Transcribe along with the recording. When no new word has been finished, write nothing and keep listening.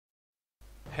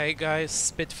Hey guys,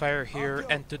 Spitfire here,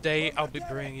 and today I'll be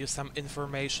bringing you some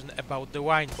information about the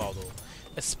wine bottle,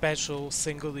 a special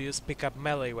single-use pickup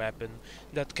melee weapon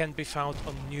that can be found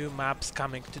on new maps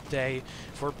coming today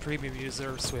for premium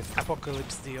users with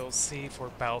Apocalypse DLC for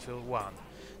Battlefield 1.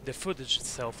 The footage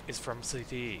itself is from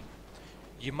CTE.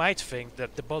 You might think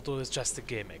that the bottle is just a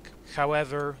gimmick,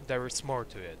 however, there is more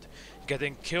to it.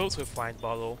 Getting kills with wine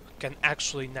bottle can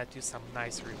actually net you some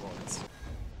nice rewards.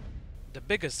 The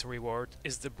biggest reward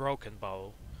is the broken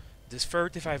bottle. This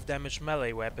 35 damage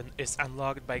melee weapon is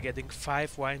unlocked by getting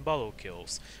 5 wine bottle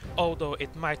kills, although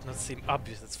it might not seem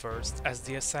obvious at first, as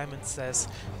the assignment says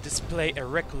display a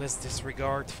reckless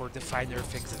disregard for the finer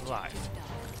things in life.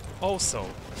 Also,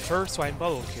 first wine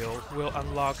bottle kill will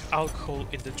unlock Alcohol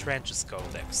in the Trenches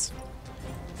codex.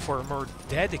 For more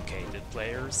dedicated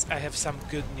players, I have some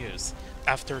good news.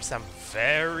 After some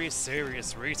very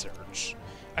serious research,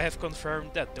 I have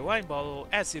confirmed that the wine bottle,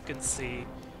 as you can see,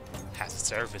 has a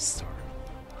service store.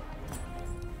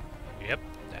 Yep,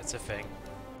 that's a thing.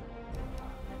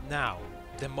 Now,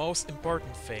 the most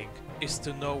important thing is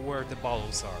to know where the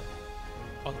bottles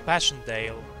are. On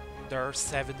Passchendaele, there are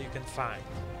 7 you can find.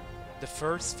 The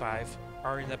first 5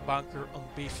 are in a bunker on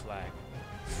B flag,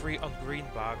 3 on green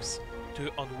box,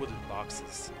 2 on wooden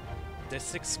boxes. The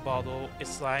 6th bottle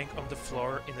is lying on the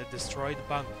floor in a destroyed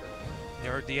bunker,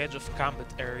 near the edge of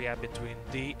combat area between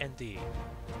D and E.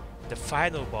 The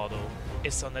final bottle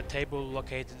is on a table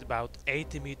located about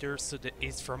 80 meters to the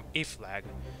east from E flag.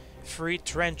 3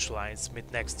 trench lines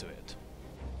meet next to it.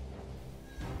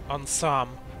 On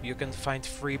some, you can find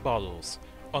 3 bottles,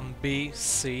 on B,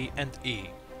 C and E.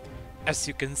 As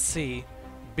you can see,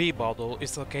 B bottle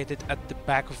is located at the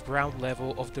back of ground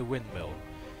level of the windmill.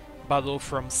 Bottle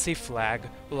from C flag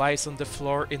lies on the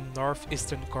floor in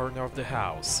northeastern corner of the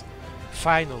house.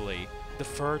 Finally, the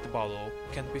 3rd bottle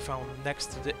can be found next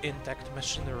to the intact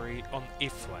machinery on E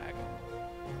flag.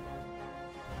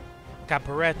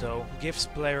 Caporetto gives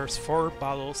players 4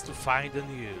 bottles to find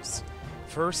and use.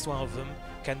 First one of them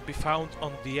can be found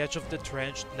on the edge of the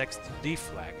trench next to D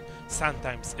flag.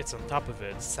 Sometimes it's on top of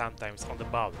it, sometimes on the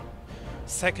bottom.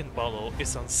 Second bottle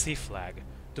is on C flag.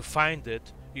 To find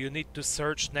it, you need to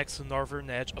search next to northern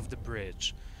edge of the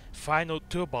bridge. Final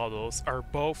 2 bottles are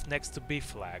both next to B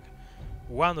flag.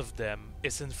 One of them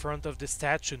is in front of the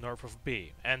statue north of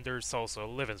B, and there's also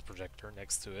a Livens projector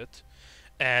next to it.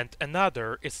 And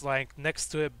another is lying next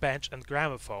to a bench and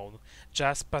gramophone,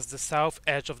 just past the south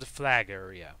edge of the flag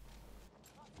area.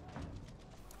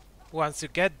 Once you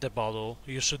get the bottle,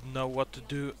 you should know what to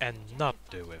do and not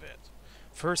do with it.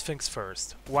 First things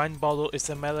first, wine bottle is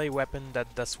a melee weapon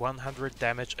that does 100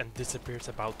 damage and disappears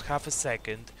about half a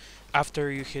second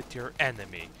after you hit your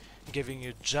enemy, giving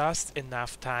you just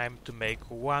enough time to make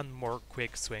one more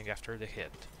quick swing after the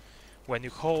hit. When you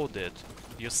hold it,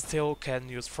 you still can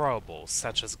use throwables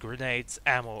such as grenades,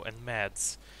 ammo and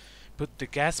meds. Put the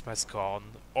gas mask on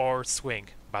or swing,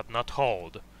 but not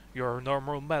hold, your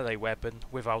normal melee weapon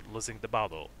without losing the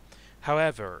bottle.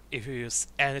 However, if you use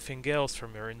anything else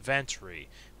from your inventory,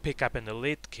 pick up an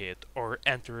elite kit or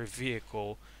enter a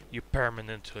vehicle, you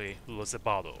permanently lose a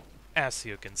bottle, as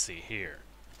you can see here.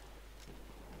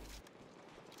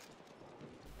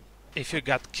 If you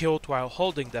got killed while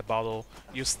holding the bottle,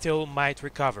 you still might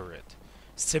recover it.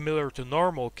 Similar to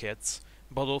normal kits,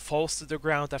 bottle falls to the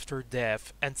ground after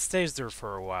death and stays there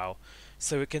for a while,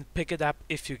 so you can pick it up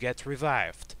if you get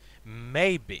revived.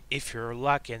 Maybe if you're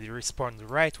lucky and you respawn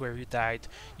right where you died,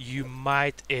 you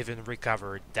might even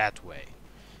recover it that way.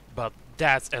 But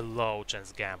that's a low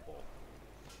chance gamble.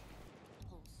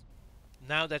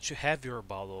 Now that you have your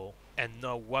bottle and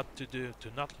know what to do to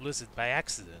not lose it by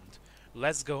accident,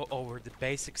 let's go over the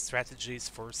basic strategies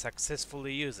for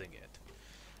successfully using it.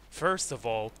 First of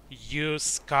all,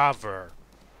 use cover.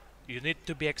 You need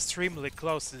to be extremely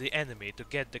close to the enemy to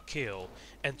get the kill,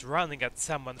 and running at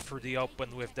someone through the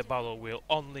open with the bottle will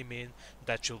only mean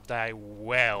that you'll die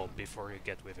well before you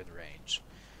get within range.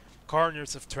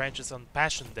 Corners of trenches on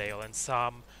Passchendaele and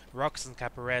Somme, rocks on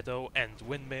Caporetto, and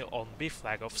windmill on B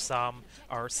flag of Somme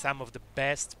are some of the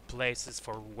best places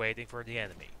for waiting for the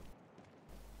enemy.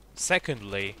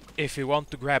 Secondly, if you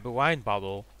want to grab a wine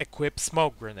bottle, equip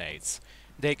smoke grenades.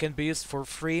 They can be used for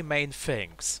 3 main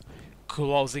things: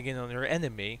 closing in on your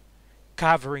enemy,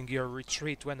 covering your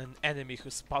retreat when an enemy who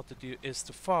spotted you is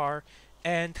too far,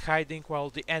 and hiding while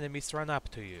the enemies run up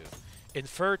to you. In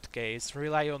third case,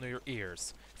 rely on your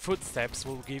ears. Footsteps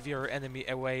will give your enemy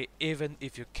away even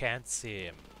if you can't see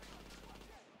him.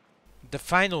 The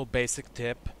final basic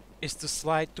tip is to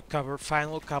slide to cover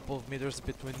final couple of meters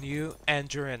between you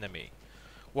and your enemy.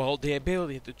 While the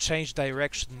ability to change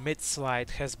direction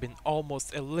mid-slide has been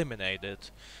almost eliminated,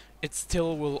 it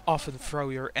still will often throw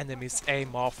your enemy's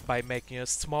aim off by making a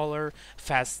smaller,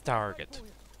 fast target.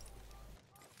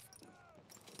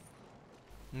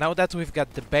 Now that we've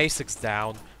got the basics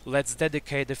down, let's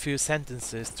dedicate a few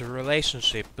sentences to the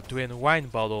relationship between Wine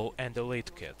Bottle and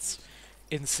Elite Kits.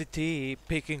 In CTE,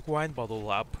 picking Wine Bottle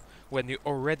up when you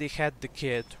already had the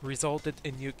kit resulted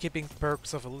in you keeping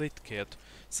perks of Elite Kit,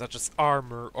 such as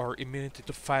armor or immunity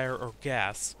to fire or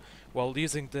gas, while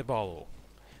using the bottle.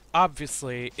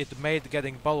 Obviously, it made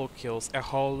getting bottle kills a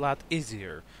whole lot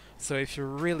easier, so if you're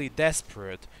really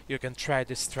desperate, you can try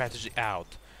this strategy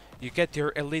out. You get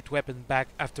your elite weapon back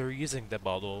after using the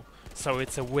bottle, so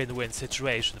it's a win-win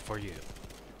situation for you.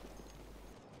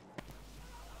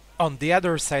 On the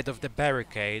other side of the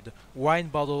barricade, Wine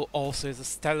Bottle also is a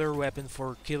stellar weapon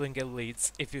for killing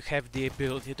elites if you have the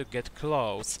ability to get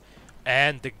close,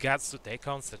 and the guts to take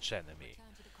on such enemy.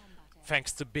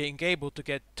 Thanks to being able to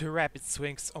get 2 rapid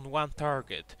swings on one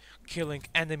target, killing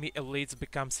enemy elites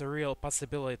becomes a real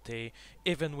possibility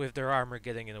even with their armor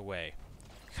getting in the way.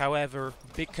 However,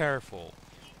 be careful.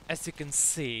 As you can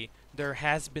see, there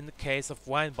has been a case of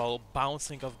Wine Bottle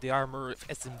bouncing off the armor with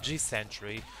SMG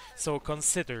sentry, so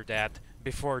consider that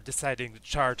before deciding to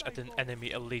charge at an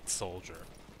enemy elite soldier.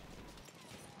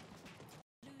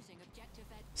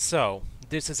 So,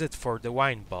 this is it for the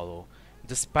Wine Bottle.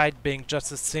 Despite being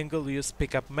just a single-use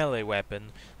pickup melee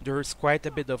weapon, there is quite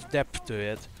a bit of depth to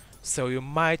it, so you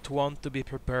might want to be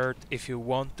prepared if you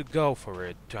want to go for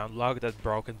it to unlock that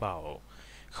broken bottle.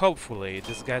 Hopefully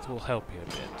this guide will help you a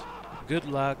bit. Good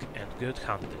luck and good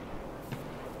hunting.